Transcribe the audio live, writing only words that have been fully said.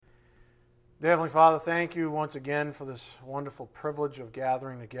Dear Heavenly Father, thank you once again for this wonderful privilege of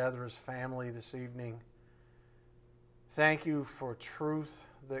gathering together as family this evening. Thank you for truth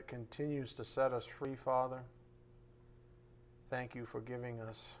that continues to set us free, Father. Thank you for giving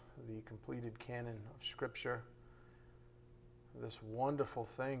us the completed canon of Scripture, this wonderful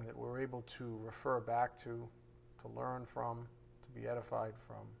thing that we're able to refer back to learn from, to be edified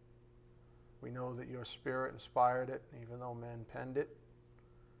from. We know that your Spirit inspired it, even though men penned it.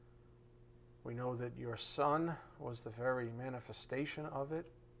 We know that your Son was the very manifestation of it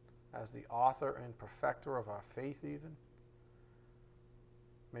as the author and perfecter of our faith even.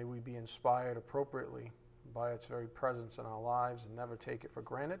 May we be inspired appropriately by its very presence in our lives and never take it for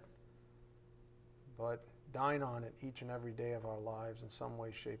granted, but dine on it each and every day of our lives in some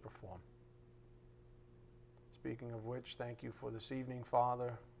way, shape, or form. Speaking of which, thank you for this evening,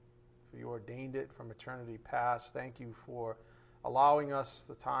 Father, for you ordained it from eternity past. Thank you for allowing us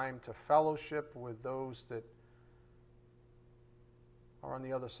the time to fellowship with those that are on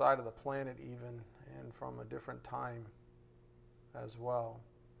the other side of the planet even, and from a different time as well.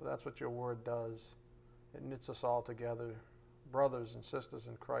 For that's what your word does. It knits us all together, brothers and sisters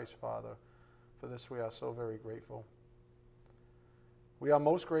in Christ, Father. For this we are so very grateful. We are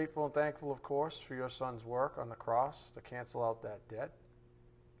most grateful and thankful, of course, for your Son's work on the cross to cancel out that debt.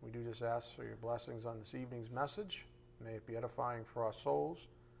 We do just ask for your blessings on this evening's message. May it be edifying for our souls.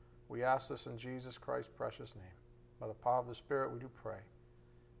 We ask this in Jesus Christ's precious name. By the power of the Spirit, we do pray.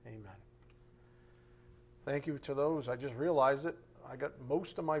 Amen. Thank you to those. I just realized it. I got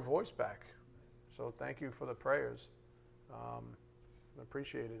most of my voice back. So thank you for the prayers. I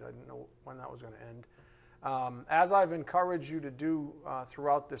appreciate it. I didn't know when that was going to end. As I've encouraged you to do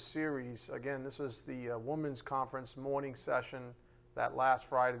throughout this series, again, this is the Women's Conference morning session that last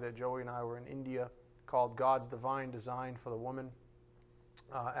Friday that Joey and I were in India, called God's Divine Design for the Woman.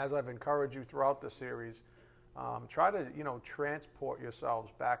 As I've encouraged you throughout the series, try to transport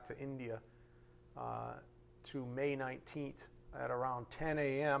yourselves back to India to May 19th at around 10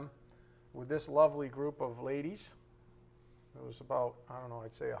 a.m. with this lovely group of ladies. It was about,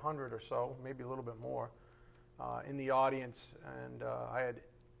 I'd say 100 or so, maybe a little bit more, in the audience. And I had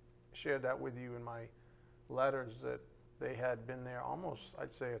shared that with you in my letters that they had been there almost,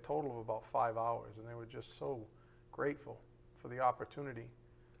 I'd say, a total of about 5 hours, and they were just so grateful for the opportunity.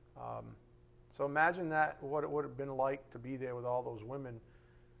 So imagine that, what it would have been like to be there with all those women,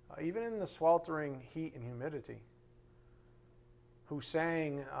 even in the sweltering heat and humidity, who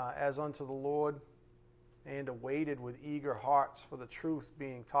sang as unto the Lord and awaited with eager hearts for the truth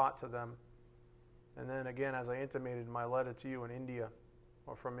being taught to them. And then again, as I intimated in my letter to you in India,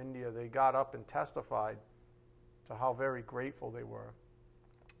 or from India, they got up and testified to how very grateful they were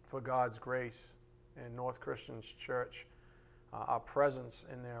for God's grace in North Christian Church, our presence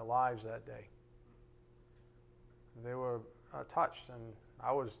in their lives that day. They were touched, and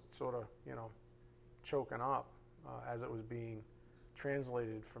I was sort of, choking up as it was being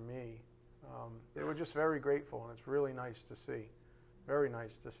translated for me. They were just very grateful, and it's really nice to see. Very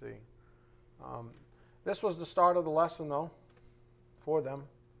nice to see. This was the start of the lesson, though, for them,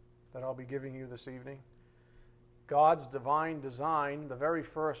 that I'll be giving you this evening. God's divine design, the very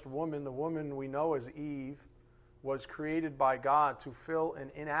first woman, the woman we know as Eve, was created by God to fill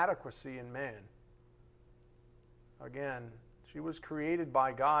an inadequacy in man. Again, she was created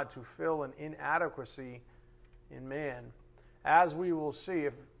by God to fill an inadequacy in man. As we will see,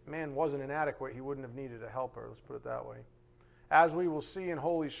 if man wasn't inadequate, he wouldn't have needed a helper, let's put it that way. As we will see in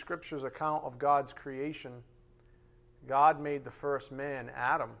Holy Scripture's account of God's creation, God made the first man,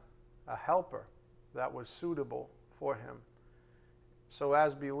 Adam, a helper that was suitable for him. So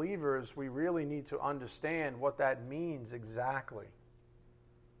as believers, we really need to understand what that means exactly.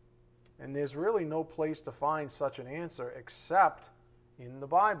 And there's really no place to find such an answer except in the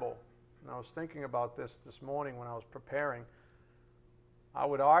Bible. And I was thinking about this morning when I was preparing. I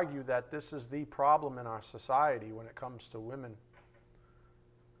would argue that this is the problem in our society when it comes to women.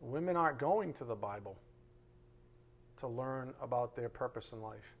 Women aren't going to the Bible to learn about their purpose in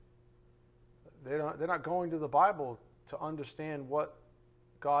life. They're not going to the Bible to understand what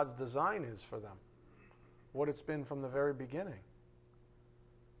God's design is for them, what it's been from the very beginning.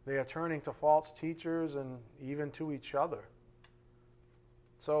 They are turning to false teachers and even to each other.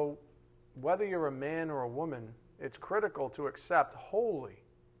 So whether you're a man or a woman, it's critical to accept wholly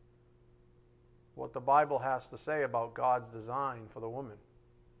what the Bible has to say about God's design for the woman.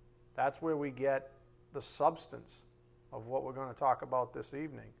 That's where we get the substance of what we're going to talk about this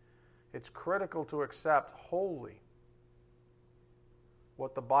evening. It's critical to accept wholly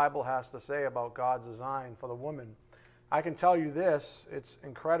what the Bible has to say about God's design for the woman. I can tell you this, it's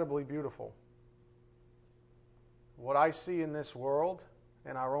incredibly beautiful. what I see in this world,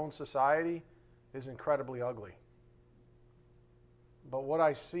 in our own society, is incredibly ugly. But what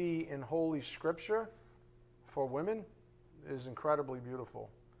I see in Holy Scripture for women is incredibly beautiful,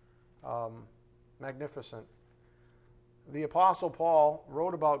 magnificent. The Apostle Paul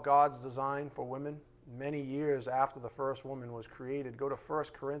wrote about God's design for women many years after the first woman was created. Go to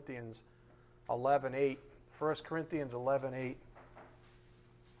 1 Corinthians 11:8. 1 Corinthians 11:8.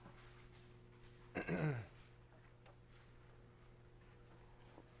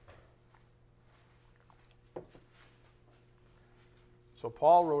 So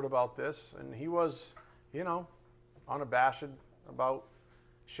Paul wrote about this, and he was, unabashed about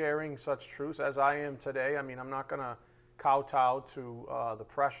sharing such truths as I am today. I mean, I'm not going to kowtow to the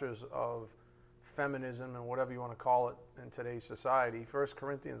pressures of feminism and whatever you want to call it in today's society. 1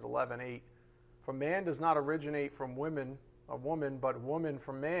 Corinthians 11:8. For man does not originate from a woman, but woman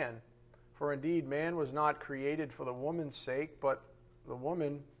from man. For indeed, man was not created for the woman's sake, but the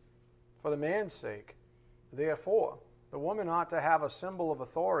woman for the man's sake. Therefore, the woman ought to have a symbol of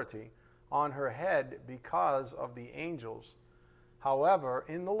authority on her head because of the angels. However,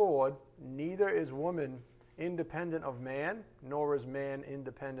 in the Lord, neither is woman independent of man, nor is man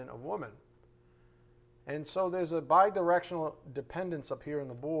independent of woman. And so there's a bidirectional dependence up here on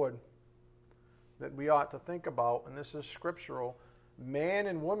the board that we ought to think about, and this is scriptural. Man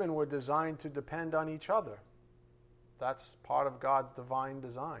and woman were designed to depend on each other. That's part of God's divine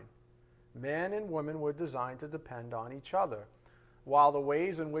design. Man and woman were designed to depend on each other. While the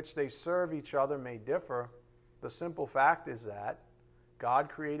ways in which they serve each other may differ, the simple fact is that God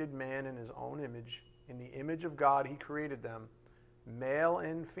created man in his own image. In the image of God, he created them. Male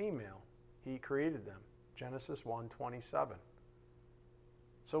and female, he created them. Genesis 1:27.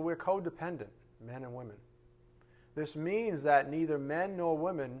 So we're codependent, men and women. This means that neither men nor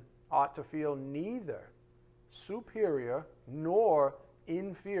women ought to feel neither superior nor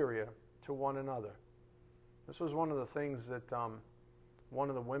inferior to one another. This was one of the things that one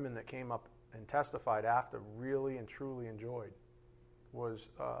of the women that came up and testified after really and truly enjoyed. Was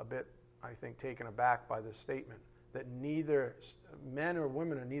a bit, I think, taken aback by this statement that neither men or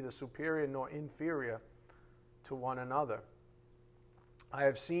women are neither superior nor inferior to one another. I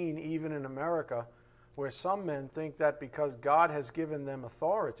have seen even in America where some men think that because God has given them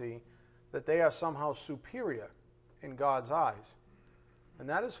authority that they are somehow superior in God's eyes. And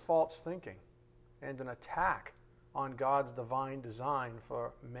that is false thinking and an attack on God's divine design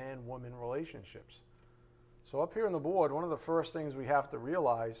for man-woman relationships. So up here on the board, one of the first things we have to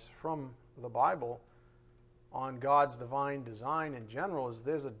realize from the Bible on God's divine design in general is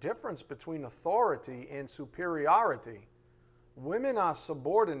there's a difference between authority and superiority. Women are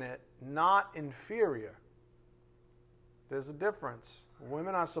subordinate, not inferior. There's a difference.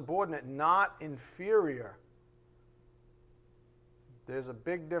 Women are subordinate, not inferior. There's a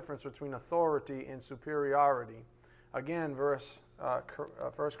big difference between authority and superiority. Again, 1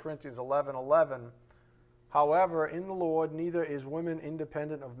 Corinthians 11:11. However, in the Lord, neither is woman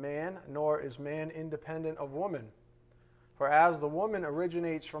independent of man, nor is man independent of woman. For as the woman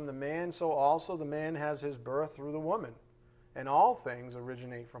originates from the man, so also the man has his birth through the woman. And all things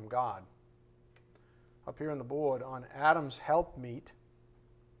originate from God. Up here on the board, on Adam's helpmeet,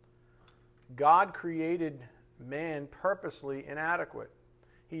 God created man purposely inadequate.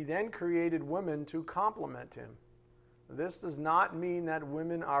 He then created women to complement him. This does not mean that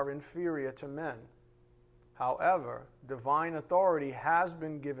women are inferior to men. However, divine authority has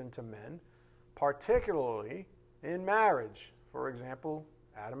been given to men, particularly in marriage. For example,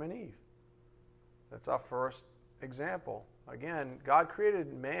 Adam and Eve. That's our first example. Again, God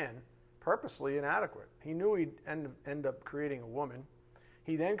created man purposely inadequate. He knew he'd end up creating a woman.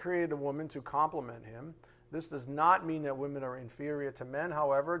 He then created a woman to complement him. This does not mean that women are inferior to men.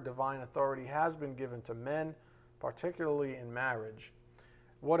 However, divine authority has been given to men, particularly in marriage.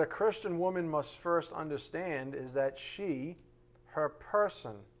 What a Christian woman must first understand is that she, her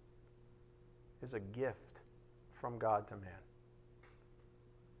person, is a gift from God to man.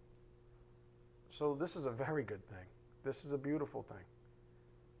 So this is a very good thing. This is a beautiful thing.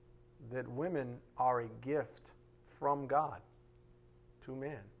 That women are a gift from God to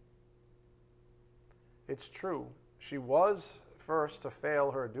man. It's true, she was first to fail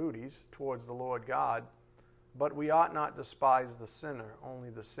her duties towards the Lord God, but we ought not despise the sinner,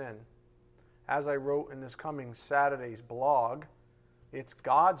 only the sin. As I wrote in this coming Saturday's blog, it's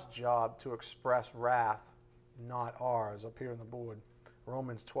God's job to express wrath, not ours, up here on the board,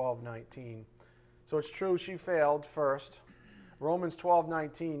 Romans 12:19. So it's true, she failed first. Romans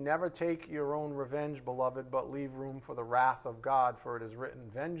 12:19, never take your own revenge, beloved, but leave room for the wrath of God, for it is written,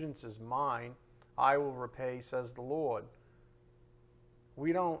 vengeance is mine, I will repay, says the Lord.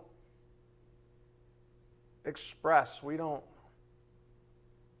 We don't we don't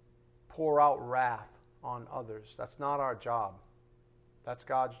pour out wrath on others. That's not our job. That's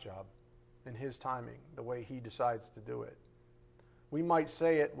God's job in His timing, the way He decides to do it. We might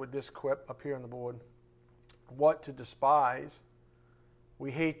say it with this quip up here on the board: what to despise.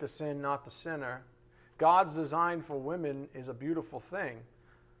 We hate the sin, not the sinner. God's design for women is a beautiful thing.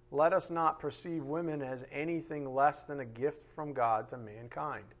 Let us not perceive women as anything less than a gift from God to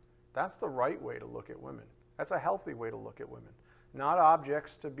mankind. That's the right way to look at women. That's a healthy way to look at women. Not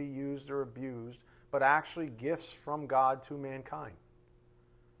objects to be used or abused, but actually gifts from God to mankind.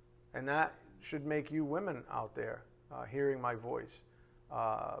 And that should make you women out there hearing my voice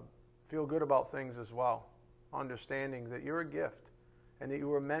feel good about things as well, understanding that you're a gift and that you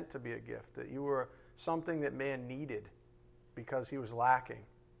were meant to be a gift, that you were something that man needed because he was lacking.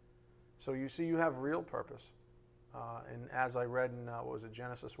 So you see, you have real purpose. And as I read in,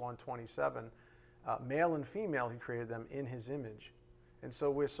 Genesis 1:27, male and female, he created them in his image. And so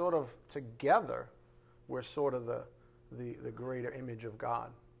we're sort of together, we're sort of the greater image of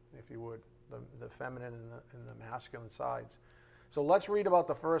God, if you would, the feminine and the masculine sides. So let's read about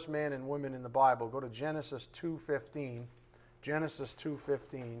the first man and women in the Bible. Go to Genesis 2:15. Genesis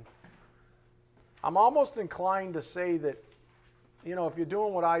 2:15. I'm almost inclined to say that, if you're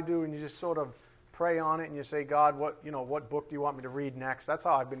doing what I do and you just sort of pray on it and you say, God, what book do you want me to read next? That's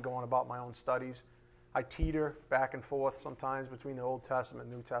how I've been going about my own studies. I teeter back and forth sometimes between the Old Testament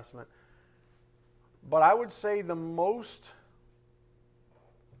and New Testament. But I would say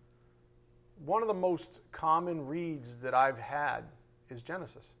one of the most common reads that I've had is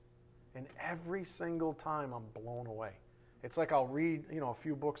Genesis. And every single time I'm blown away. It's like I'll read, a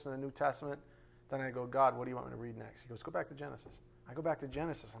few books in the New Testament, then I go, God, what do you want me to read next? He goes, go back to Genesis. I go back to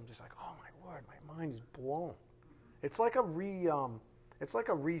Genesis. I'm just like, oh my word, my mind is blown. It's like a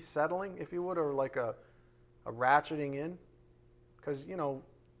resettling, if you would, or like a ratcheting in, because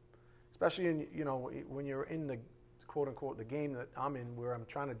especially when you're in the quote unquote the game that I'm in, where I'm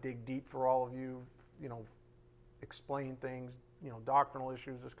trying to dig deep for all of you, explain things, doctrinal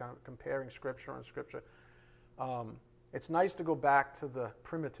issues, just kind of comparing scripture on scripture. It's nice to go back to the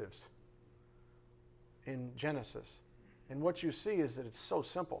primitives in Genesis. And what you see is that it's so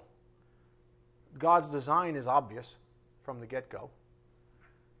simple. God's design is obvious from the get-go.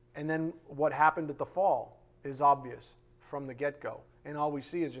 And then what happened at the fall is obvious from the get-go. And all we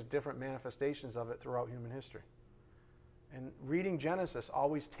see is just different manifestations of it throughout human history. And reading Genesis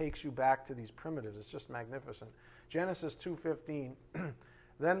always takes you back to these primitives. It's just magnificent. Genesis 2:15.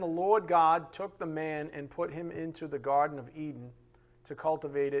 Then the Lord God took the man and put him into the Garden of Eden to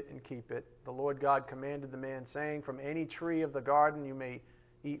cultivate it and keep it. The Lord God commanded the man, saying, from any tree of the garden you may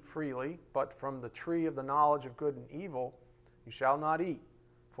eat freely, but from the tree of the knowledge of good and evil you shall not eat.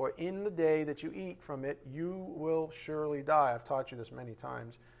 For in the day that you eat from it, you will surely die. I've taught you this many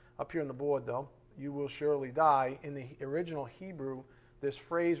times. Up here on the board, though, you will surely die. In the original Hebrew, this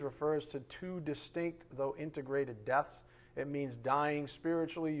phrase refers to two distinct, though integrated deaths. It means dying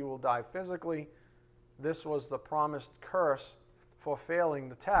spiritually, you will die physically. This was the promised curse for failing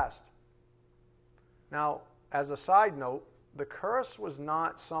the test. Now, as a side note, the curse was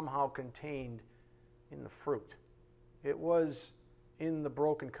not somehow contained in the fruit. It was in the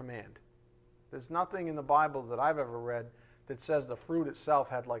broken command. There's nothing in the Bible that I've ever read that says the fruit itself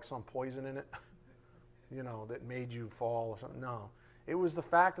had like some poison in it, that made you fall or something. No. It was the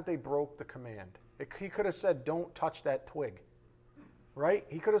fact that they broke the command. He could have said, don't touch that twig. Right?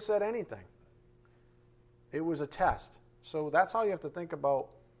 He could have said anything. It was a test. So that's how you have to think about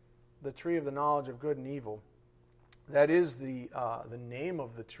the tree of the knowledge of good and evil. That is the name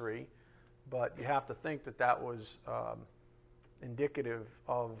of the tree, but you have to think that was indicative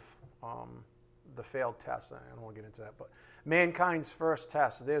of the failed test. I don't want to get into that, but mankind's first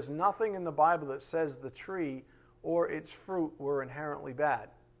test. There's nothing in the Bible that says the tree or its fruit were inherently bad,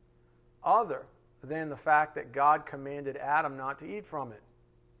 other than the fact that God commanded Adam not to eat from it.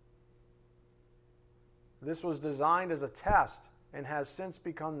 This was designed as a test and has since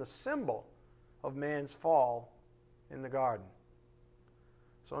become the symbol of man's fall in the garden.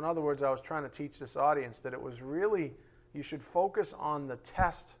 So in other words, I was trying to teach this audience that it was really, you should focus on the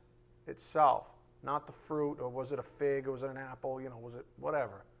test itself, not the fruit, or was it a fig, or was it an apple, was it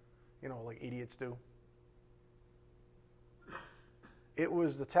whatever, like idiots do. It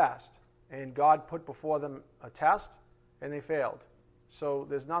was the test, and God put before them a test, and they failed. So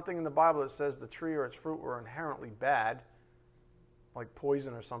there's nothing in the Bible that says the tree or its fruit were inherently bad, like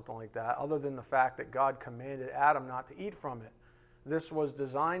poison or something like that, other than the fact that God commanded Adam not to eat from it. This was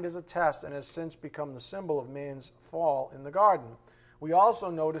designed as a test and has since become the symbol of man's fall in the garden. We also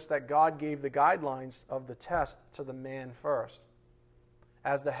notice that God gave the guidelines of the test to the man first.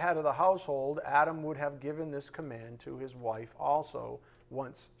 As the head of the household, Adam would have given this command to his wife also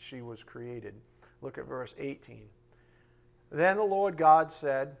once she was created. Look at verse 18. Then the Lord God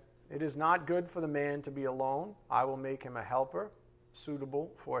said, "It is not good for the man to be alone. I will make him a helper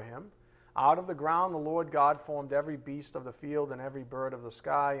suitable for him." Out of the ground the Lord God formed every beast of the field and every bird of the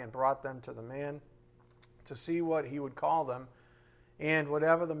sky and brought them to the man to see what he would call them. And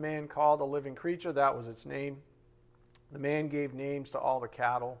whatever the man called a living creature, that was its name. The man gave names to all the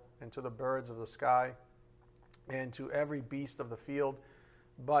cattle and to the birds of the sky and to every beast of the field.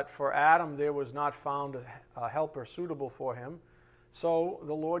 But for Adam there was not found a helper suitable for him. So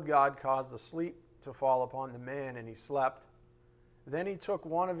the Lord God caused the sleep to fall upon the man, and he slept. Then he took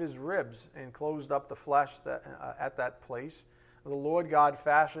one of his ribs and closed up the flesh at that place. The Lord God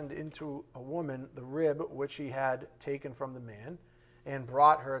fashioned into a woman the rib which he had taken from the man, and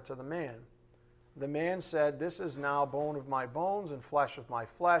brought her to the man. The man said, "This is now bone of my bones and flesh of my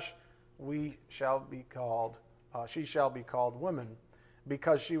flesh. She shall be called woman,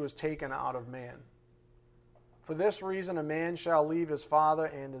 because she was taken out of man. For this reason a man shall leave his father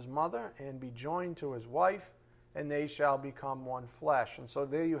and his mother and be joined to his wife, and they shall become one flesh." And so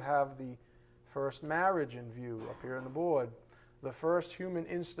there you have the first marriage in view up here on the board. The first human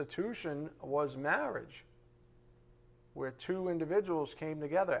institution was marriage, where two individuals came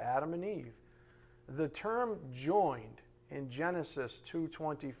together, Adam and Eve. The term joined in Genesis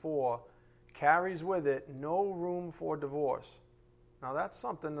 2:24 carries with it no room for divorce. Now that's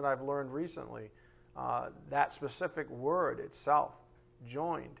something that I've learned recently. That specific word itself,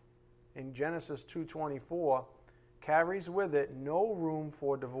 joined, in Genesis 2:24 carries with it no room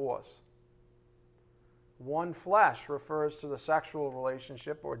for divorce. One flesh refers to the sexual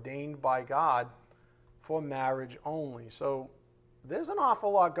relationship ordained by God for marriage only. So there's an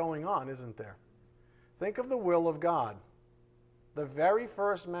awful lot going on, isn't there? Think of the will of God. The very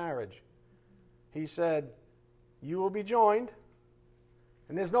first marriage, he said, "You will be joined,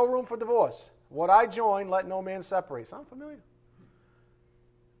 and there's no room for divorce. What I join, let no man separate." Sound familiar?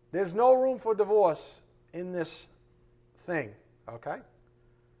 There's no room for divorce in this thing, okay?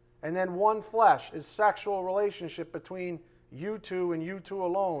 And then one flesh is sexual relationship between you two and you two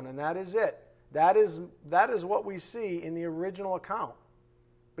alone, and that is it. That is what we see in the original account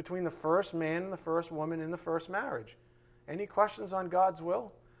between the first man and the first woman in the first marriage. Any questions on God's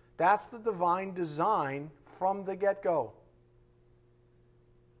will? That's the divine design from the get-go.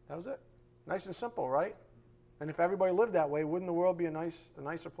 That was it. Nice and simple, right? And if everybody lived that way, wouldn't the world be a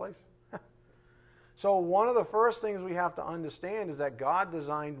nicer place? So one of the first things we have to understand is that God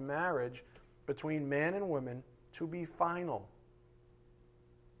designed marriage between man and woman to be final,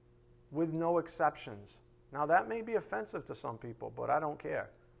 with no exceptions. Now that may be offensive to some people, but I don't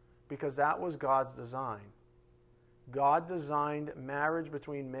care, because that was God's design. God designed marriage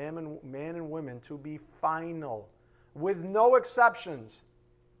between man and women to be final, with no exceptions.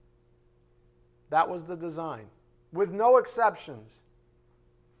 That was the design, with no exceptions.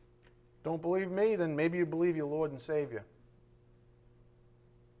 Don't believe me? Then maybe you believe your Lord and Savior,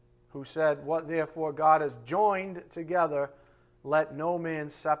 who said, "What therefore God has joined together, let no man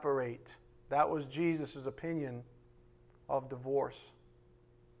separate." That was Jesus' opinion of divorce.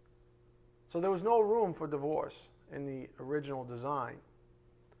 So there was no room for divorce in the original design.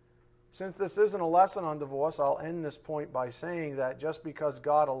 Since this isn't a lesson on divorce, I'll end this point by saying that just because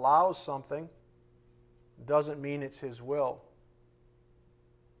God allows something doesn't mean it's His will.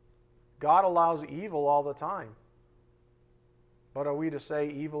 God allows evil all the time. But are we to say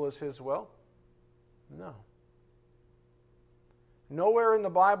evil is His will? No. Nowhere in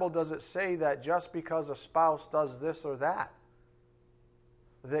the Bible does it say that just because a spouse does this or that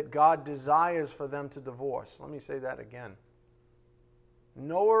God desires for them to divorce. Let me say that again.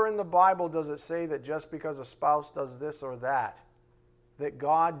 Nowhere in the Bible does it say that just because a spouse does this or that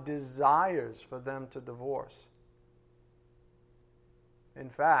God desires for them to divorce. In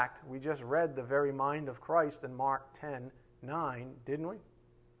fact, we just read the very mind of Christ in Mark 10:9, didn't we?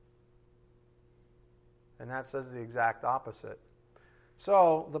 And that says the exact opposite.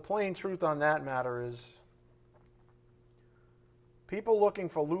 So, the plain truth on that matter is, people looking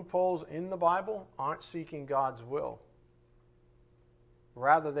for loopholes in the Bible aren't seeking God's will.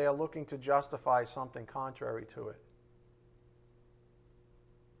 Rather, they are looking to justify something contrary to it.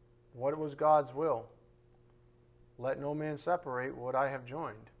 What was God's will? Let no man separate what I have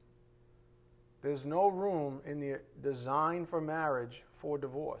joined. There's no room in the design for marriage for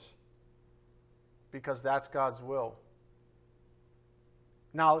divorce, because that's God's will.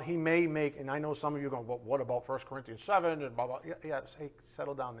 Now, he may make, and I know some of you are going, well, what about 1 Corinthians 7 and blah, blah. Yeah, hey,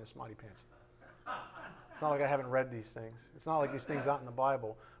 settle down there, smarty pants. It's not like I haven't read these things. It's not like these things aren't in the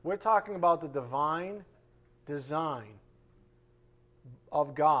Bible. We're talking about the divine design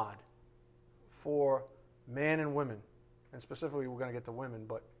of God for man and women. And specifically, we're going to get to women,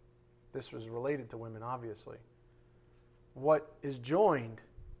 but this was related to women, obviously. What is joined,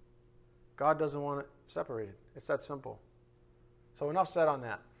 God doesn't want it separated. It's that simple. So enough said on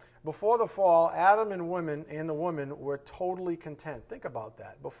that. Before the fall, Adam and the woman were totally content. Think about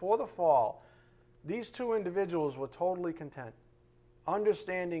that. Before the fall, these two individuals were totally content,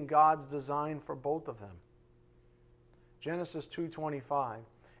 understanding God's design for both of them. Genesis 2:25.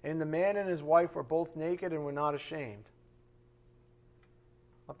 And the man and his wife were both naked and were not ashamed.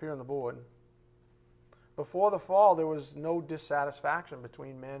 Up here on the board. Before the fall, there was no dissatisfaction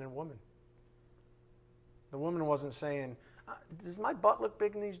between man and woman. The woman wasn't saying, does my butt look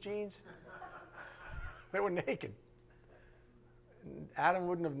big in these jeans? They were naked. Adam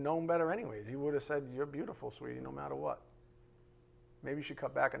wouldn't have known better anyways. He would have said, you're beautiful, sweetie, no matter what. Maybe you should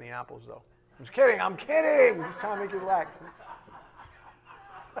cut back on the apples, though. I'm just kidding. I'm just trying to make you relax.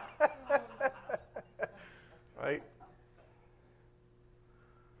 Right?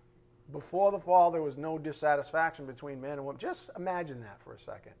 Before the fall, there was no dissatisfaction between man and woman. Just imagine that for a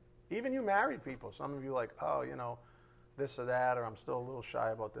second. Even you married people, some of you like, oh, this or that, or I'm still a little shy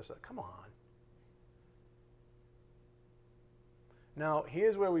about this. Come on. Now,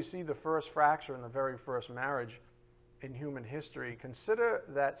 here's where we see the first fracture in the very first marriage in human history. Consider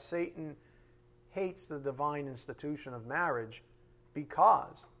that Satan hates the divine institution of marriage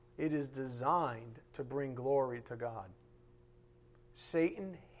because it is designed to bring glory to God.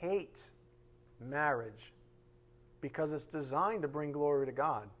 Satan hates marriage because it's designed to bring glory to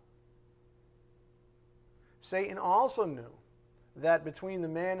God. Satan also knew that between the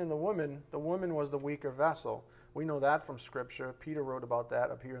man and the woman was the weaker vessel. We know that from Scripture. Peter wrote about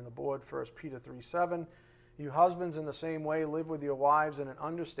that up here on the board, 1 Peter 3:7. You husbands in the same way live with your wives in an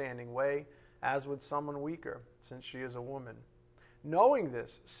understanding way, as with someone weaker, since she is a woman. Knowing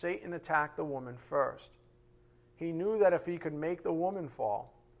this, Satan attacked the woman first. He knew that if he could make the woman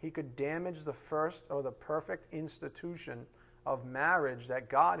fall, he could damage the first or the perfect institution of marriage that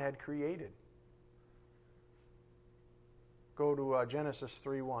God had created. Go to Genesis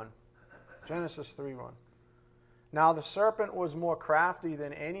 3:1. Genesis 3:1. Now the serpent was more crafty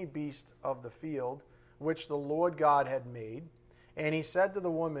than any beast of the field, which the Lord God had made. And he said to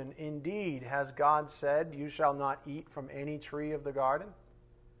the woman, indeed, has God said, you shall not eat from any tree of the garden?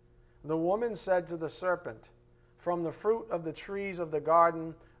 The woman said to the serpent, from the fruit of the trees of the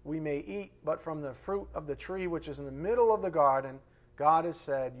garden we may eat, but from the fruit of the tree which is in the middle of the garden, God has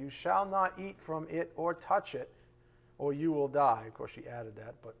said, you shall not eat from it or touch it, or you will die. Of course, she added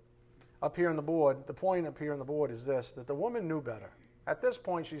that, but up here on the board, the point up here on the board is this, that the woman knew better. At this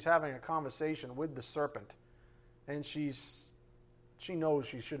point, she's having a conversation with the serpent, and she knows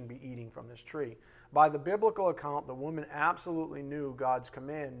she shouldn't be eating from this tree. By the biblical account, the woman absolutely knew God's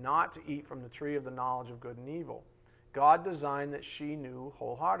command not to eat from the tree of the knowledge of good and evil. God designed that she knew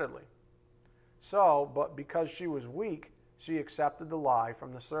wholeheartedly. So, but because she was weak, she accepted the lie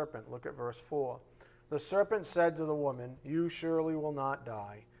from the serpent. Look at verse 4. The serpent said to the woman, you surely will not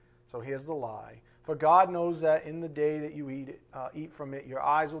die. So here's the lie. For God knows that in the day that you eat from it, your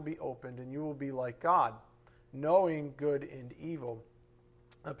eyes will be opened, and you will be like God, knowing good and evil.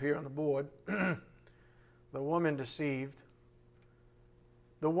 Up here on the board, the woman deceived.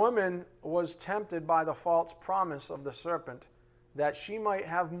 The woman was tempted by the false promise of the serpent that she might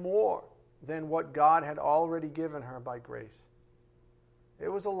have more than what God had already given her by grace. It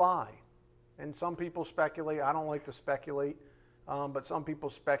was a lie. And some people speculate. I don't like to speculate. But some people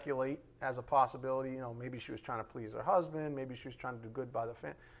speculate as a possibility, maybe she was trying to please her husband, maybe she was trying to do good by the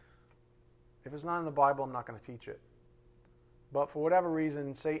family. If it's not in the Bible, I'm not going to teach it. But for whatever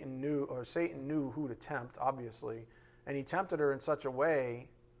reason, Satan knew who to tempt, obviously, and he tempted her in such a way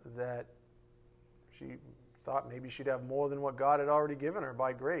that she thought maybe she'd have more than what God had already given her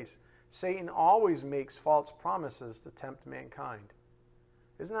by grace. Satan always makes false promises to tempt mankind.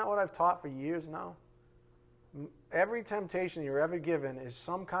 Isn't that what I've taught for years now? Every temptation you're ever given is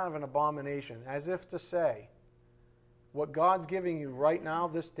some kind of an abomination, as if to say, what God's giving you right now,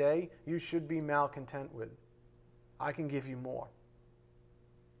 this day, you should be malcontent with. I can give you more.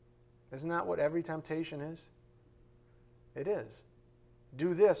 Isn't that what every temptation is? It is.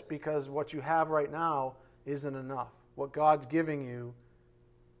 Do this because what you have right now isn't enough. What God's giving you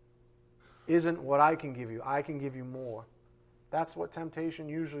isn't what I can give you. I can give you more. That's what temptation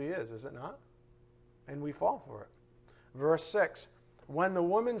usually is it not? And we fall for it. Verse 6, When the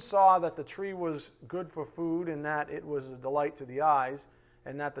woman saw that the tree was good for food, and that it was a delight to the eyes,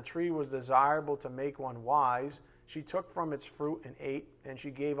 and that the tree was desirable to make one wise, she took from its fruit and ate, and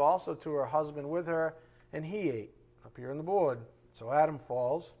she gave also to her husband with her, and he ate. Up here on the board. So Adam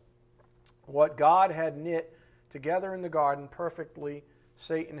falls. What God had knit together in the garden perfectly,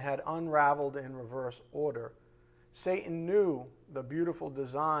 Satan had unraveled in reverse order. Satan knew the beautiful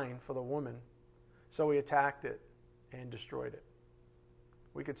design for the woman, so he attacked it and destroyed it.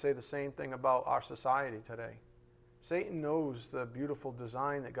 We could say the same thing about our society today. Satan knows the beautiful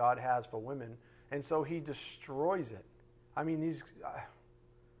design that God has for women, and so he destroys it. I mean, it's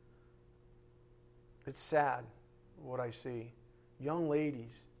sad what I see. Young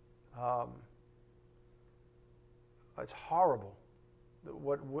ladies, it's horrible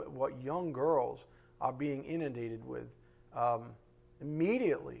what young girls are being inundated with.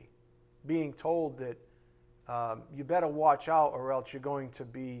 Immediately being told that you better watch out, or else you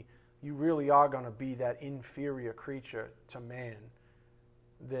really are going to be that inferior creature to man.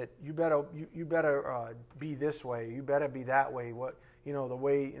 That you better be this way, you better be that way. The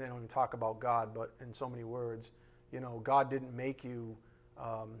way, they don't even talk about God, but in so many words, God didn't make you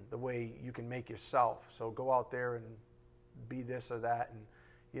the way you can make yourself. So go out there and be this or that,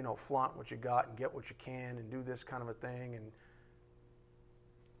 and flaunt what you got and get what you can and do this kind of a thing, and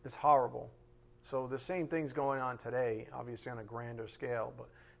it's horrible. So the same thing's going on today, obviously on a grander scale. But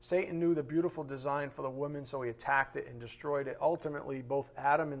Satan knew the beautiful design for the woman, so he attacked it and destroyed it. Ultimately, both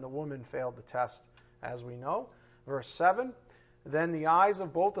Adam and the woman failed the test, as we know. Verse 7, then the eyes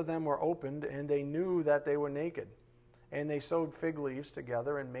of both of them were opened, and they knew that they were naked. And they sewed fig leaves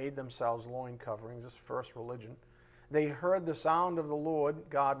together and made themselves loin coverings. This first religion. They heard the sound of the Lord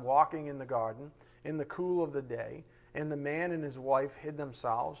God walking in the garden in the cool of the day, and the man and his wife hid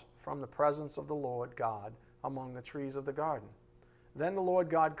themselves from the presence of the Lord God among the trees of the garden. Then the Lord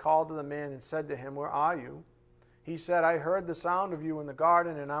God called to the man and said to him, where are you? He said, I heard the sound of you in the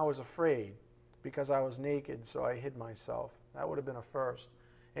garden, and I was afraid, because I was naked, so I hid myself. That would have been a first.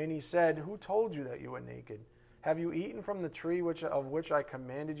 And he said, who told you that you were naked? Have you eaten from the tree of which I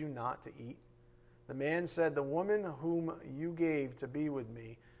commanded you not to eat? The man said, the woman whom you gave to be with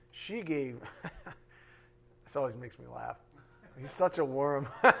me, she gave... This always makes me laugh. He's such a worm,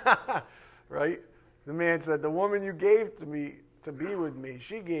 right? The man said, the woman you gave to me to be with me,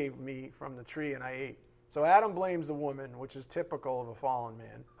 she gave me from the tree and I ate. So Adam blames the woman, which is typical of a fallen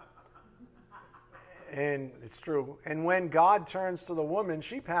man. And it's true. And when God turns to the woman,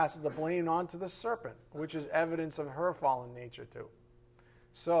 she passes the blame on to the serpent, which is evidence of her fallen nature too.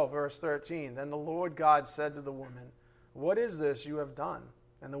 So, verse 13, then the Lord God said to the woman, what is this you have done?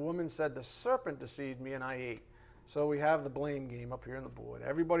 And the woman said, the serpent deceived me and I ate. So we have the blame game up here on the board.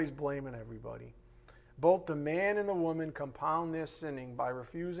 Everybody's blaming everybody. Both the man and the woman compound their sinning by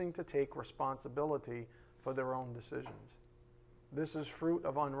refusing to take responsibility for their own decisions. This is fruit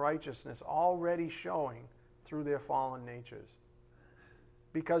of unrighteousness already showing through their fallen natures.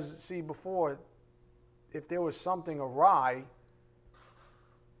 Because, see, before, if there was something awry,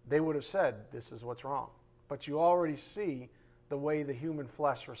 they would have said, this is what's wrong. But you already see the way the human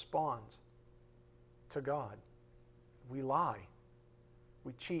flesh responds to God. We lie.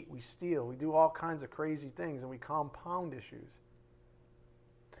 We cheat. We steal. We do all kinds of crazy things, and we compound issues.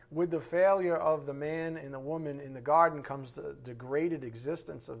 With the failure of the man and the woman in the garden comes the degraded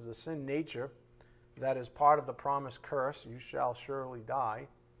existence of the sin nature that is part of the promised curse, you shall surely die.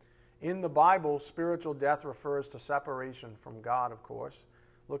 In the Bible, spiritual death refers to separation from God, of course.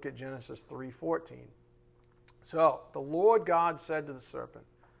 Look at Genesis 3:14. So, the Lord God said to the serpent,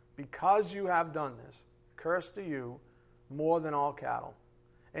 because you have done this, cursed are you more than all cattle,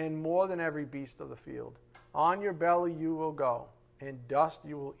 and more than every beast of the field. On your belly you will go, and dust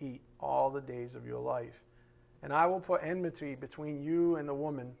you will eat all the days of your life. And I will put enmity between you and the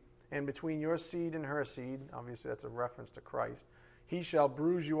woman, and between your seed and her seed. Obviously that's a reference to Christ. He shall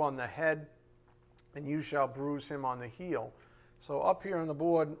bruise you on the head, and you shall bruise him on the heel. So up here on the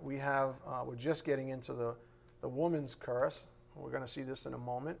board we have, we're just getting into the woman's curse. We're going to see this in a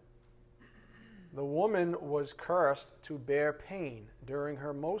moment. The woman was cursed to bear pain during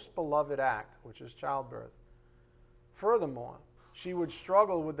her most beloved act, which is childbirth. Furthermore, she would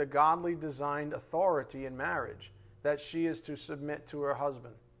struggle with the godly designed authority in marriage that she is to submit to her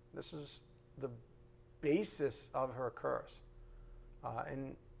husband. This is the basis of her curse.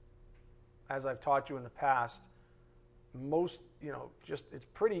 And as I've taught you in the past, it's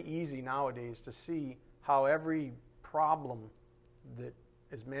pretty easy nowadays to see how every problem that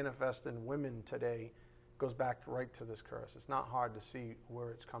is manifest in women today goes back right to this curse. It's not hard to see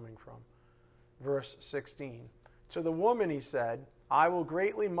where it's coming from. Verse 16. To the woman he said, I will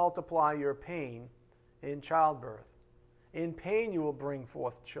greatly multiply your pain in childbirth. In pain you will bring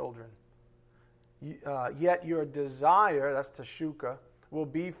forth children. Yet your desire, that's Teshuka, will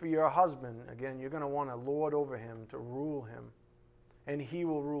be for your husband. Again, you're going to want to lord over him, to rule him, and he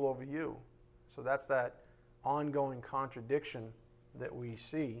will rule over you. So that's that ongoing contradiction that we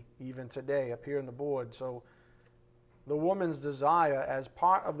see even today up here on the board. So the woman's desire, as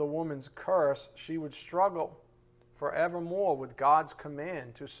part of the woman's curse, she would struggle forevermore with God's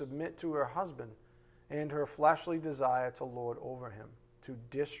command to submit to her husband and her fleshly desire to lord over him, to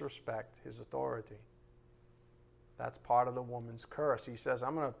disrespect his authority. That's part of the woman's curse. He says,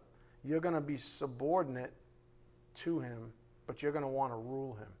 you're going to be subordinate to him, but you're going to want to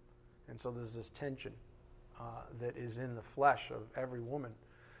rule him. And so there's this tension that is in the flesh of every woman.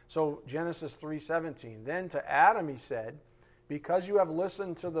 So Genesis 3:17, then to Adam he said, because you have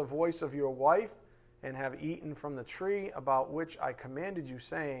listened to the voice of your wife and have eaten from the tree about which I commanded you,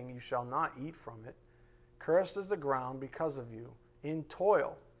 saying, you shall not eat from it, cursed is the ground because of you. In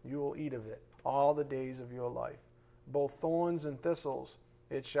toil you will eat of it all the days of your life. Both thorns and thistles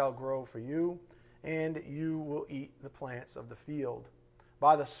it shall grow for you, and you will eat the plants of the field.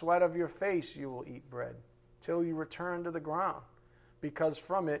 By the sweat of your face you will eat bread, till you return to the ground, because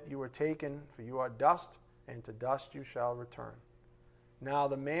from it you were taken, for you are dust, and to dust you shall return. Now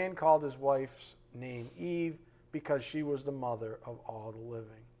the man called his wife's name Eve, because she was the mother of all the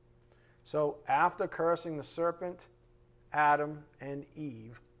living. So after cursing the serpent, Adam, and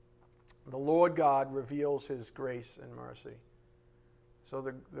Eve, the Lord God reveals his grace and mercy. So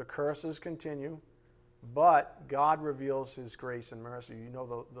the curses continue, but God reveals his grace and mercy. You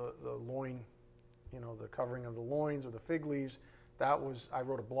know the loin, the covering of the loins or the fig leaves, I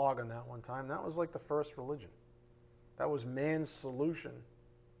wrote a blog on that one time. That was like the first religion. That was man's solution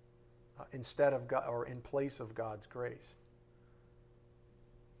instead of God, or in place of God's grace.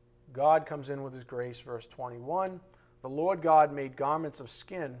 God comes in with his grace, verse 21. The Lord God made garments of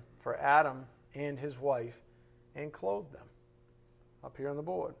skin for Adam and his wife and clothed them. Up here on the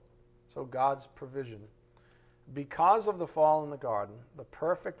board. So God's provision. Because of the fall in the garden, the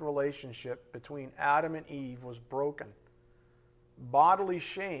perfect relationship between Adam and Eve was broken. Bodily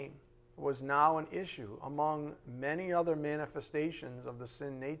shame was now an issue among many other manifestations of the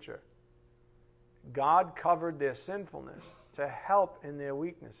sin nature. God covered their sinfulness to help in their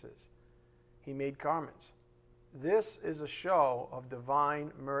weaknesses. He made garments. This is a show of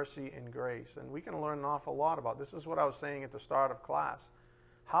divine mercy and grace, and we can learn an awful lot about this. This is what I was saying at the start of class.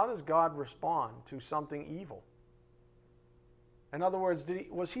 How does God respond to something evil? In other words,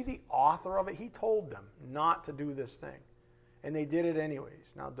 was he the author of it? He told them not to do this thing, and they did it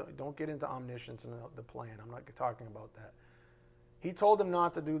anyways. Now, don't get into omniscience and the plan. I'm not talking about that. He told them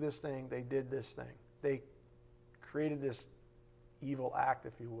not to do this thing. They did this thing. They created this evil act,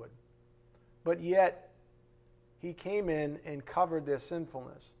 if you would. But yet, he came in and covered their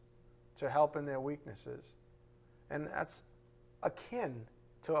sinfulness to help in their weaknesses. And that's akin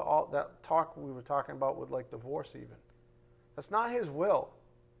to all that talk we were talking about with like divorce even. That's not his will.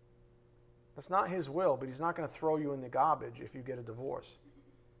 That's not his will, but he's not going to throw you in the garbage if you get a divorce.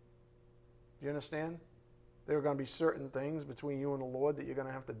 Do you understand? There are going to be certain things between you and the Lord that you're going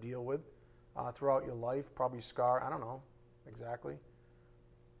to have to deal with throughout your life, probably scar, I don't know exactly.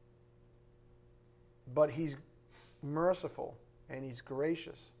 But he's merciful and he's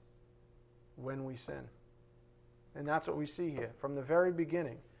gracious when we sin. And that's what we see here. From the very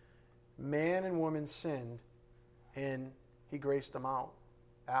beginning, man and woman sinned and he graced them out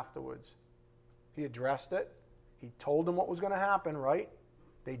afterwards. He addressed it. He told them what was going to happen, right?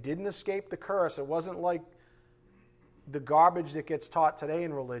 They didn't escape the curse. It wasn't like the garbage that gets taught today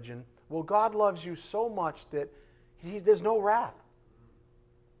in religion. Well, God loves you so much that there's no wrath.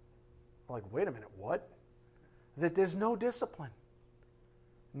 I'm like, wait a minute, what? That there's no discipline.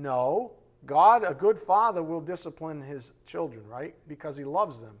 No, God, a good father, will discipline his children, right? Because he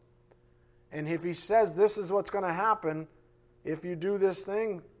loves them. And if he says this is what's going to happen, if you do this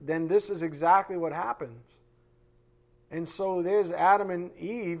thing, then this is exactly what happens. And so there's Adam and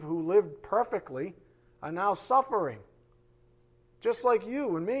Eve who lived perfectly are now suffering. Just like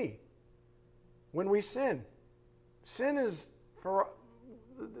you and me. When we sin. Sin is the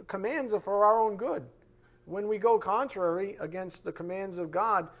commands are for our own good. When we go contrary against the commands of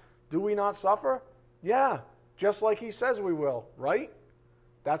God, do we not suffer? Yeah, just like he says we will, right?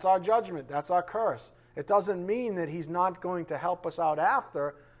 That's our judgment. That's our curse. It doesn't mean that he's not going to help us out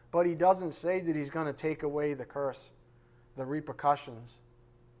after, but he doesn't say that he's going to take away the curse, the repercussions.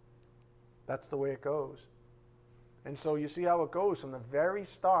 That's the way it goes. And so you see how it goes from the very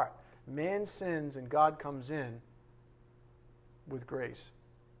start. Man sins and God comes in with grace.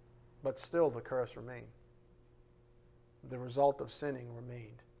 But still the curse remained. The result of sinning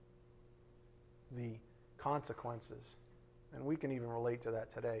remained. The consequences. And we can even relate to that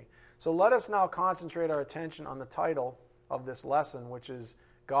today. So let us now concentrate our attention on the title of this lesson, which is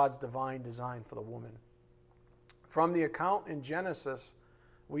God's divine design for the woman. From the account in Genesis,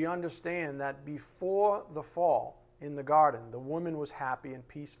 we understand that before the fall in the garden, the woman was happy and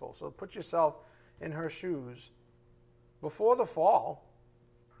peaceful. So put yourself in her shoes. Before the fall,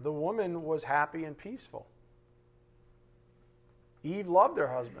 the woman was happy and peaceful. Eve loved her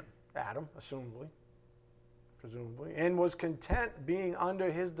husband, Adam, presumably, and was content being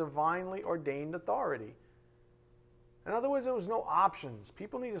under his divinely ordained authority. In other words, there was no options.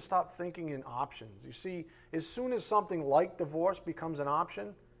 People need to stop thinking in options. You see, as soon as something like divorce becomes an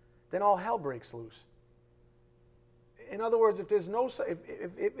option, then all hell breaks loose. In other words, if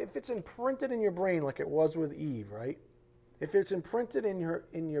it's imprinted in your brain like it was with Eve, right? If it's imprinted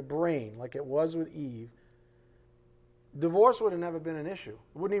in your brain like it was with Eve, divorce would have never been an issue.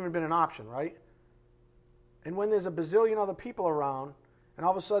 It wouldn't even have been an option, right? And when there's a bazillion other people around, and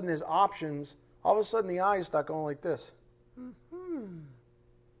all of a sudden there's options, all of a sudden the eyes start going like this.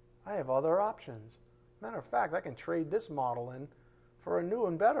 I have other options. Matter of fact, I can trade this model in for a new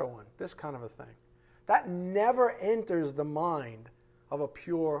and better one. This kind of a thing. That never enters the mind of a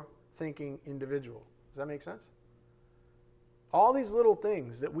pure thinking individual. Does that make sense? All these little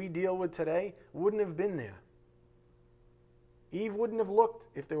things that we deal with today wouldn't have been there. Eve wouldn't have looked,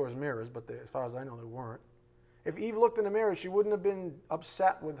 if there was mirrors, but as far as I know there weren't. If Eve looked in the mirror, she wouldn't have been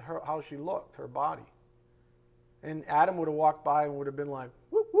upset with how she looked, her body. And Adam would have walked by and would have been like,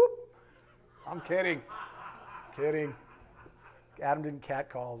 whoop, whoop. I'm kidding. Kidding. Adam didn't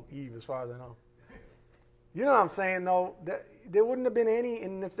catcall Eve, as far as I know. You know what I'm saying, though? There wouldn't have been any,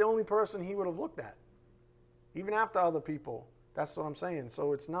 and it's the only person he would have looked at. Even after other people. That's what I'm saying.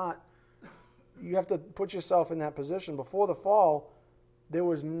 So it's not, you have to put yourself in that position. Before the fall, there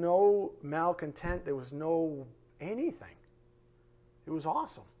was no malcontent. There was no anything. It was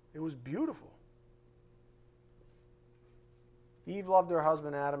awesome. It was beautiful. Eve loved her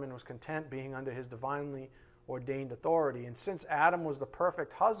husband Adam and was content being under his divinely ordained authority. And since Adam was the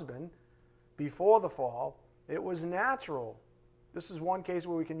perfect husband before the fall, it was natural. This is one case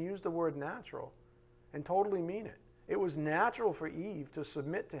where we can use the word natural and totally mean it. It was natural for Eve to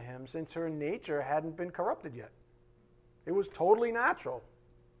submit to him since her nature hadn't been corrupted yet. It was totally natural.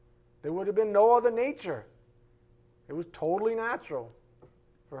 There would have been no other nature. It was totally natural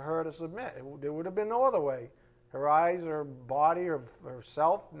for her to submit. There would have been no other way. Her eyes, her body, her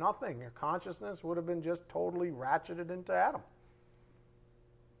self, nothing. Her consciousness would have been just totally ratcheted into Adam.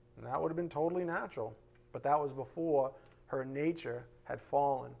 And that would have been totally natural. But that was before her nature had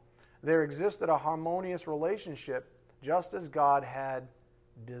fallen. There existed a harmonious relationship just as God had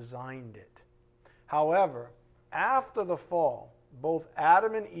designed it. However, after the fall, both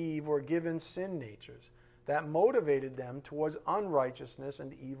Adam and Eve were given sin natures that motivated them towards unrighteousness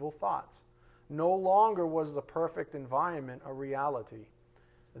and evil thoughts. No longer was the perfect environment a reality.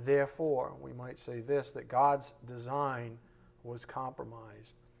 Therefore, we might say this, that God's design was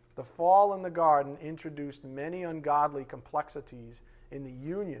compromised. The fall in the garden introduced many ungodly complexities in the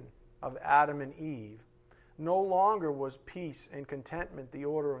union of Adam and Eve. No longer was peace and contentment the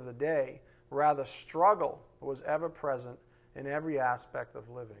order of the day. Rather, struggle was ever present in every aspect of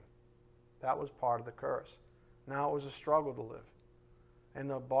living. That was part of the curse. Now it was a struggle to live. And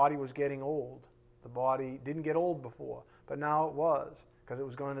the body was getting old. The body didn't get old before, but now it was, because it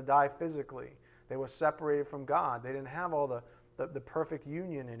was going to die physically. They were separated from God. They didn't have all the perfect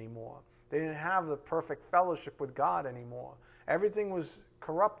union anymore. They didn't have the perfect fellowship with God anymore. Everything was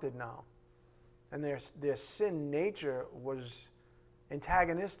corrupted now. And their sin nature was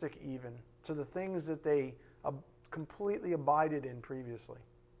antagonistic even to the things that they completely abided in previously.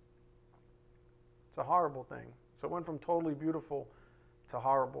 It's a horrible thing. So it went from totally beautiful to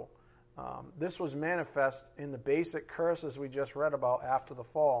horrible. This was manifest in the basic curses we just read about after the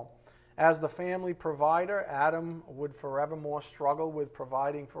fall. As the family provider, Adam would forevermore struggle with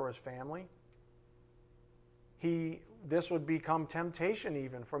providing for his family. This would become temptation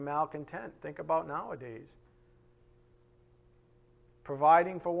even for malcontent. Think about nowadays.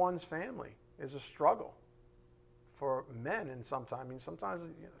 Providing for one's family is a struggle for men, and sometimes,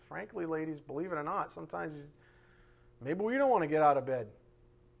 frankly, ladies, believe it or not, sometimes maybe we don't want to get out of bed.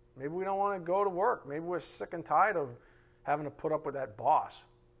 Maybe we don't want to go to work. Maybe we're sick and tired of having to put up with that boss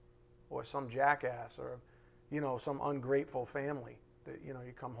or some jackass or, some ungrateful family that, you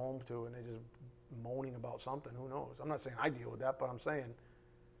come home to and they're just moaning about something. Who knows? I'm not saying I deal with that, but I'm saying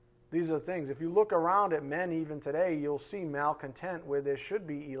These are things. If you look around at men even today, you'll see malcontent where there should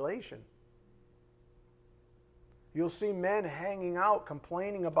be elation. You'll see men hanging out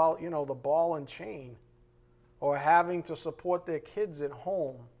complaining about, the ball and chain, or having to support their kids at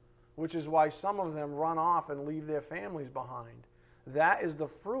home, which is why some of them run off and leave their families behind. That is the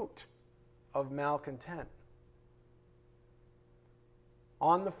fruit of malcontent.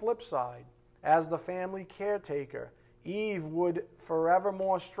 On the flip side, as the family caretaker, Eve would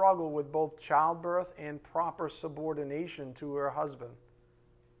forevermore struggle with both childbirth and proper subordination to her husband.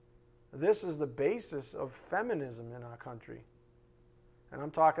 This is the basis of feminism in our country. And I'm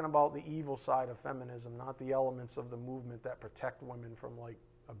talking about the evil side of feminism, not the elements of the movement that protect women from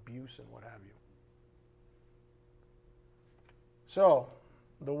abuse and what have you. So,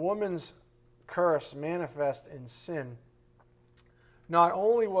 the woman's curse manifest in sin. Not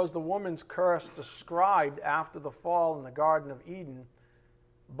only was the woman's curse described after the fall in the Garden of Eden,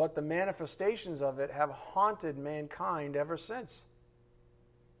 but the manifestations of it have haunted mankind ever since.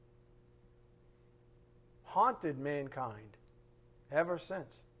 Haunted mankind ever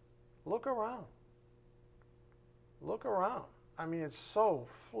since. Look around. Look around. I mean, it's so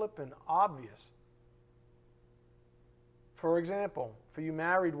flippin' obvious. For example, for you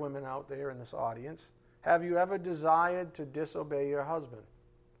married women out there in this audience, have you ever desired to disobey your husband?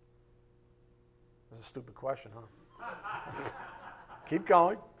 That's a stupid question, huh? Keep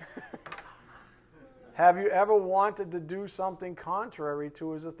going. Have you ever wanted to do something contrary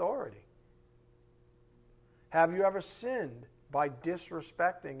to his authority? Have you ever sinned by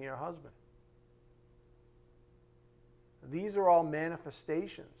disrespecting your husband? These are all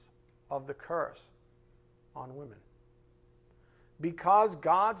manifestations of the curse on women. Because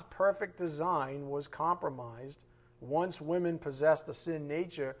God's perfect design was compromised once women possessed a sin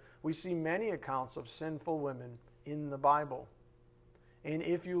nature, we see many accounts of sinful women in the Bible. And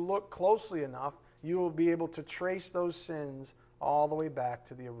if you look closely enough, you will be able to trace those sins all the way back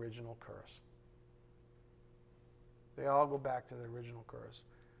to the original curse. They all go back to the original curse.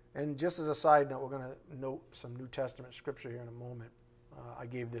 And just as a side note, we're going to note some New Testament scripture here in a moment. I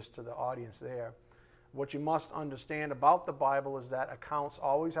gave this to the audience there. What you must understand about the Bible is that accounts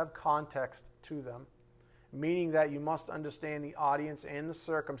always have context to them, meaning that you must understand the audience and the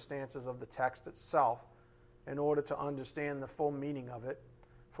circumstances of the text itself in order to understand the full meaning of it.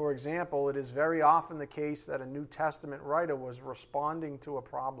 For example, it is very often the case that a New Testament writer was responding to a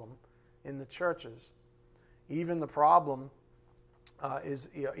problem in the churches. Even if the problem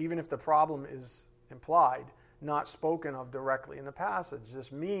is implied, not spoken of directly in the passage.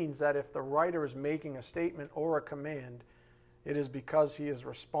 This means that if the writer is making a statement or a command, it is because he is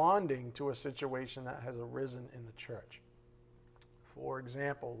responding to a situation that has arisen in the church. For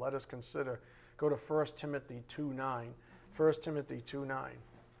example, let us go to 1 Timothy 2:9. 1 Timothy 2:9.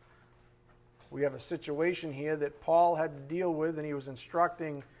 We have a situation here that Paul had to deal with, and he was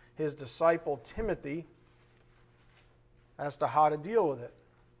instructing his disciple Timothy as to how to deal with it.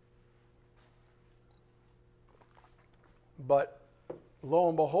 But lo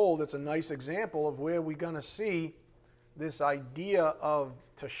and behold, it's a nice example of where we're going to see this idea of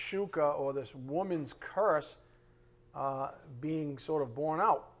Teshuka, or this woman's curse, being sort of borne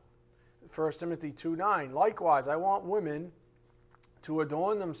out. 1 Timothy 2:9. Likewise, I want women to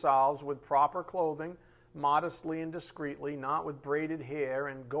adorn themselves with proper clothing, modestly and discreetly, not with braided hair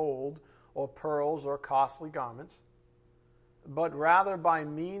and gold or pearls or costly garments, but rather by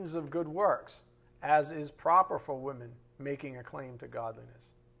means of good works, as is proper for women making a claim to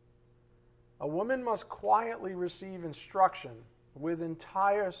godliness. A woman must quietly receive instruction with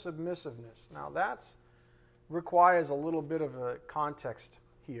entire submissiveness. Now that requires a little bit of a context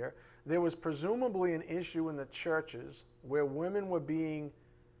here. There was presumably an issue in the churches where women were beginning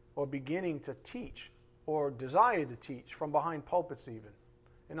to teach, or desired to teach, from behind pulpits even.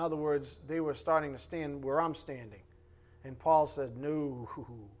 In other words, they were starting to stand where I'm standing. And Paul said, no,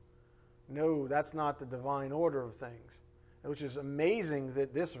 that's not the divine order of things. Which is amazing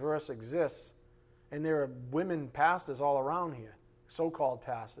that this verse exists, and there are women pastors all around here, so-called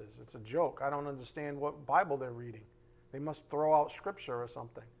pastors. It's a joke. I don't understand what Bible they're reading. They must throw out scripture or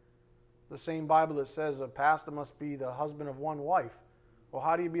something. The same Bible that says a pastor must be the husband of one wife. Well,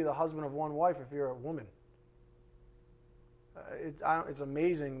 how do you be the husband of one wife if you're a woman? It's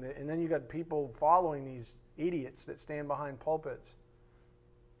amazing. And then you got people following these idiots that stand behind pulpits.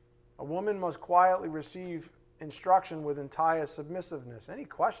 A woman must quietly receive instruction with entire submissiveness. Any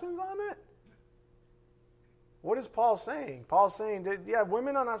questions on that? What is Paul saying? Paul's saying that,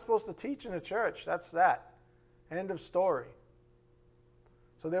 women are not supposed to teach in the church. That's that. End of story.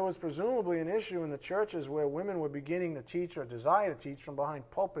 So there was presumably an issue in the churches where women were beginning to teach or desire to teach from behind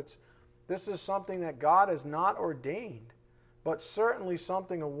pulpits. This is something that God has not ordained, but certainly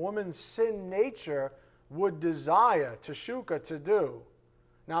something a woman's sin nature would desire, teshuka, to do.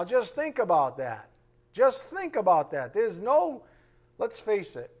 Now just think about that. Just think about that. Let's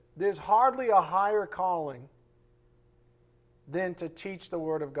face it, there's hardly a higher calling than to teach the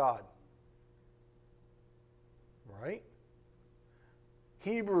Word of God. Right?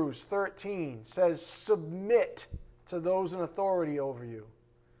 Hebrews 13 says, submit to those in authority over you.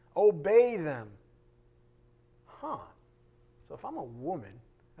 Obey them. So if I'm a woman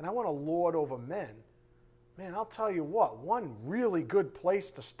and I want to lord over men, man, I'll tell you what, one really good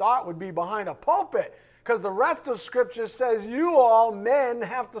place to start would be behind a pulpit, because the rest of Scripture says you all men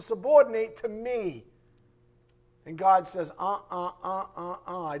have to subordinate to me. And God says,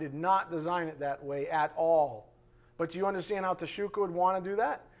 I did not design it that way at all. But do you understand how Teshuka would want to do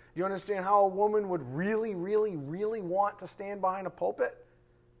that? Do you understand how a woman would really, really, really want to stand behind a pulpit?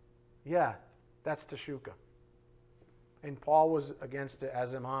 Yeah, that's Teshuka. And Paul was against it,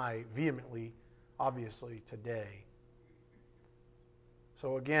 as am I, vehemently, obviously, today.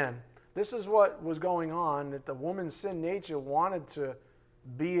 So again, this is what was going on, that the woman's sin nature wanted to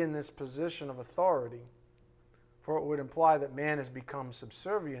be in this position of authority, for it would imply that man has become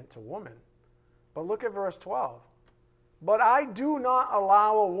subservient to woman. But look at verse 12. But I do not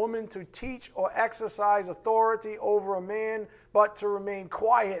allow a woman to teach or exercise authority over a man, but to remain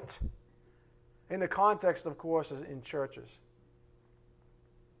quiet. In the context, of course, is in churches.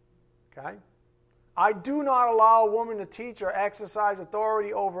 Okay? I do not allow a woman to teach or exercise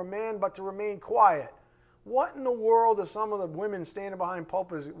authority over a man, but to remain quiet. What in the world are some of the women standing behind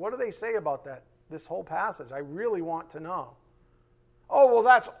pulpits, what do they say about that, this whole passage? I really want to know. Oh, well,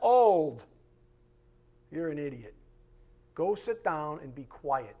 that's old. You're an idiot. Go sit down and be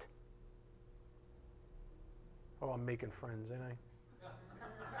quiet. Oh, I'm making friends, ain't I?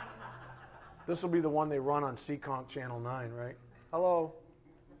 This will be the one they run on Seekonk Channel 9, right? Hello.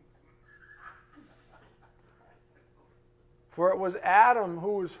 For it was Adam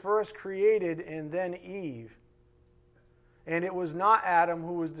who was first created, and then Eve. And it was not Adam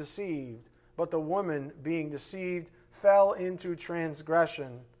who was deceived, but the woman, being deceived, fell into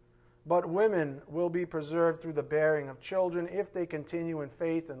transgression. But women will be preserved through the bearing of children if they continue in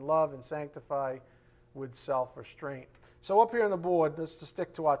faith and love and sanctify with self-restraint. So up here on the board, just to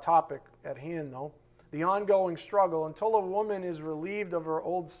stick to our topic at hand though, the ongoing struggle until a woman is relieved of her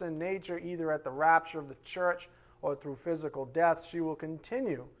old sin nature, either at the rapture of the church or through physical death, she will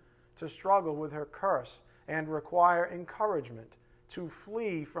continue to struggle with her curse and require encouragement to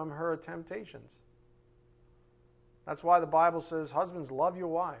flee from her temptations. That's why the Bible says, husbands, love your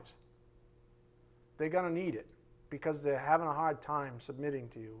wives. They're going to need it because they're having a hard time submitting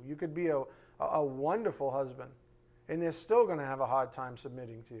to you. You could be a wonderful husband, and they're still going to have a hard time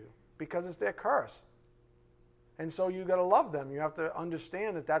submitting to you because it's their curse. And so you got to love them. You have to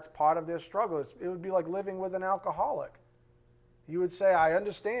understand that that's part of their struggle. It would be like living with an alcoholic. You would say, I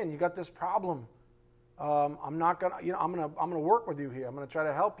understand, you got this problem. I'm not going to, I'm going to work with you here. I'm going to try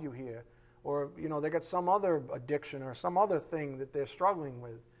to help you here. Or, they got some other addiction or some other thing that they're struggling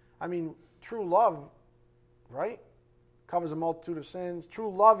with. I mean, true love, right, covers a multitude of sins.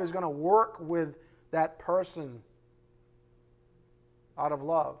 True love is going to work with that person out of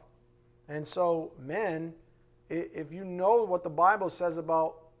love. And so, men, if you know what the Bible says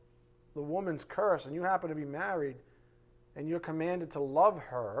about the woman's curse and you happen to be married and you're commanded to love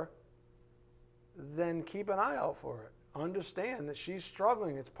her, then keep an eye out for it. Understand that she's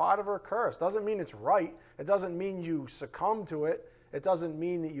struggling. It's part of her curse. Doesn't mean it's right. It doesn't mean you succumb to it. It doesn't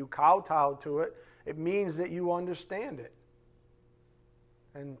mean that you kowtow to it. It means that you understand it.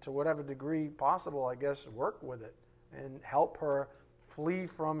 And to whatever degree possible, I guess, work with it and help her flee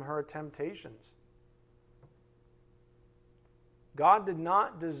from her temptations. God did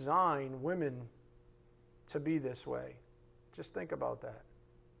not design women to be this way. Just think about that.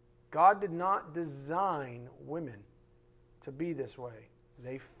 God did not design women to be this way.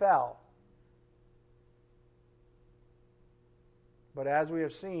 They fell. But as we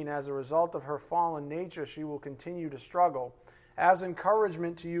have seen, as a result of her fallen nature, she will continue to struggle. As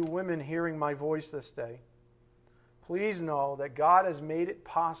encouragement to you women hearing my voice this day, please know that God has made it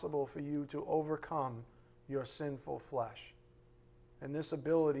possible for you to overcome your sinful flesh. And this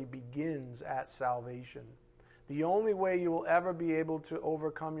ability begins at salvation. The only way you will ever be able to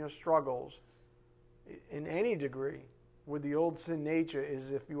overcome your struggles in any degree with the old sin nature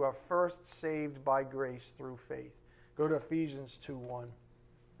is if you are first saved by grace through faith. Go to Ephesians 2:1.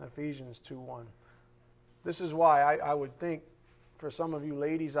 Ephesians 2:1. This is why I would think for some of you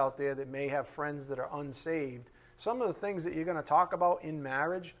ladies out there that may have friends that are unsaved, some of the things that you're going to talk about in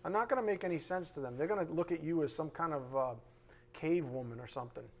marriage are not going to make any sense to them. They're going to look at you as some kind of cave woman or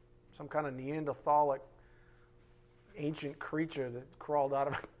something, some kind of Neanderthalic ancient creature that crawled out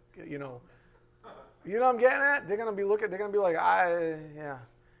of, you know what I'm getting at? They're going to be like, yeah,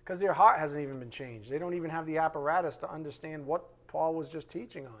 because their heart hasn't even been changed. They don't even have the apparatus to understand what Paul was just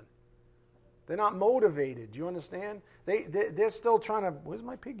teaching on. They're not motivated. Do you understand? They're still trying to, where's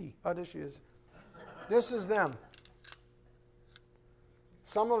my piggy? Oh, there she is. This is them.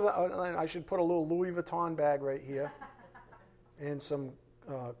 Some of the, I should put a little Louis Vuitton bag right here and some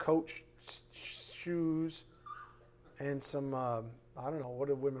Coach shoes and some, I don't know, what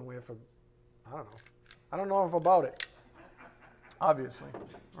do women wear for, I don't know. I don't know enough about it, obviously,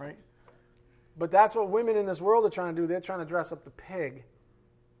 right? But that's what women in this world are trying to do. They're trying to dress up the pig.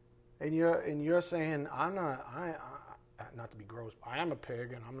 And you're saying, I'm not, not to be gross, I am a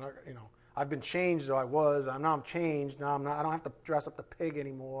pig, and I'm not, I've been changed, though I was. Now I'm changed. Now I'm not. I don't have to dress up the pig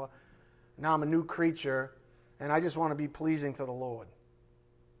anymore. Now I'm a new creature, and I just want to be pleasing to the Lord.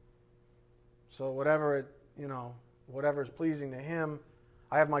 So whatever is pleasing to Him.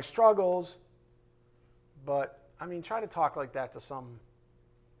 I have my struggles, but try to talk like that to some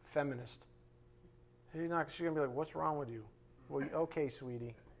feminist. She's going to be like, "What's wrong with you?" Well, okay,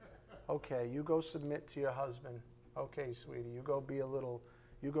 sweetie. Okay, you go submit to your husband. Okay, sweetie, you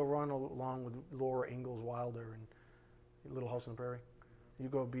go run along with Laura Ingalls Wilder and Little House on the Prairie. You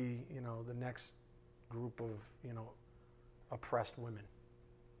go be, the next group of, oppressed women.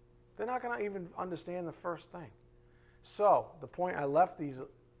 They're not going to even understand the first thing. So the point I left these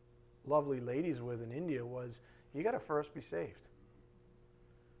lovely ladies with in India was, you got to first be saved.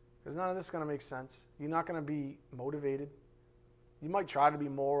 Because none of this is going to make sense. You're not going to be motivated. You might try to be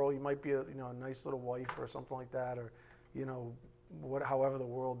moral. You might be a nice little wife or something like that, or however the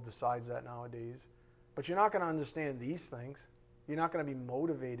world decides that nowadays. But you're not going to understand these things. You're not going to be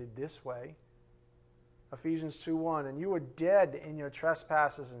motivated this way. Ephesians 2:1, and you were dead in your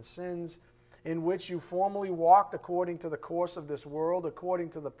trespasses and sins, in which you formerly walked according to the course of this world,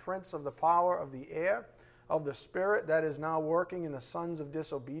 according to the prince of the power of the air, of the spirit that is now working in the sons of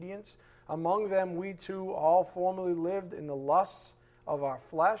disobedience. Among them we too all formerly lived in the lusts of our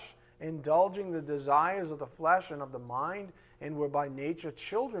flesh, indulging the desires of the flesh and of the mind, and were by nature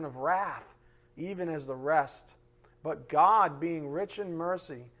children of wrath, even as the rest. But God, being rich in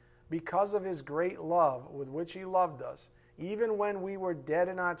mercy, because of His great love with which He loved us, even when we were dead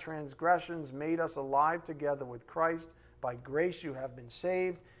in our transgressions, made us alive together with Christ. By grace you have been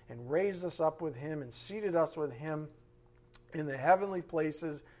saved, and raised us up with Him, and seated us with Him in the heavenly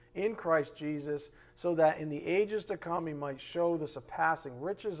places in Christ Jesus, so that in the ages to come He might show the surpassing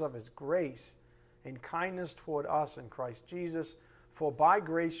riches of His grace and kindness toward us in Christ Jesus. For by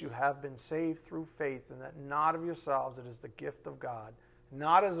grace you have been saved through faith, and that not of yourselves, it is the gift of God,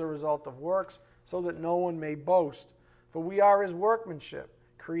 not as a result of works, so that no one may boast. For we are His workmanship,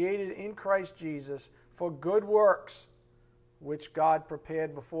 created in Christ Jesus for good works, which God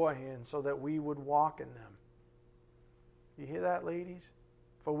prepared beforehand so that we would walk in them. You hear that, ladies?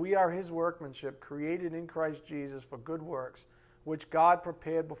 For we are His workmanship, created in Christ Jesus for good works, which God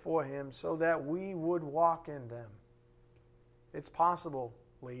prepared beforehand so that we would walk in them. It's possible,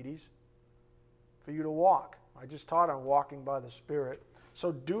 ladies, for you to walk. I just taught on walking by the Spirit.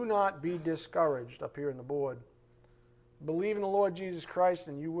 So do not be discouraged up here in the board. Believe in the Lord Jesus Christ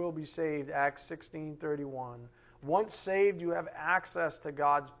and you will be saved, Acts 16:31. Once saved, you have access to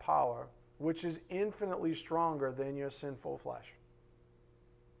God's power, which is infinitely stronger than your sinful flesh.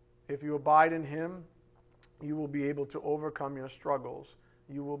 If you abide in Him, you will be able to overcome your struggles.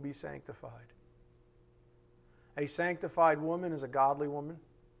 You will be sanctified. A sanctified woman is a godly woman.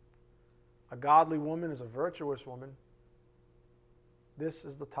 A godly woman is a virtuous woman. This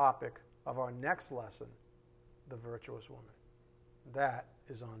is the topic of our next lesson, the virtuous woman. That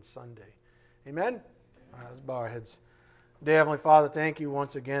is on Sunday. Amen? All right, let's bow our heads. Dear Heavenly Father, thank you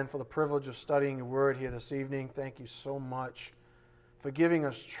once again for the privilege of studying your word here this evening. Thank you so much for giving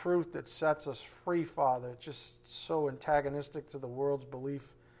us truth that sets us free, Father. It's just so antagonistic to the world's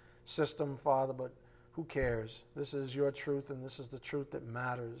belief system, Father, but who cares? This is your truth, and this is the truth that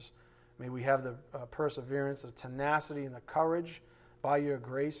matters. May we have the perseverance, the tenacity, and the courage by your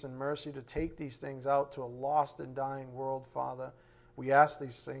grace and mercy to take these things out to a lost and dying world, Father. We ask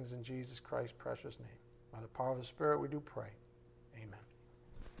these things in Jesus Christ's precious name. By the power of the Spirit, we do pray. Amen.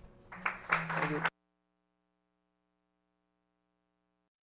 Thank you.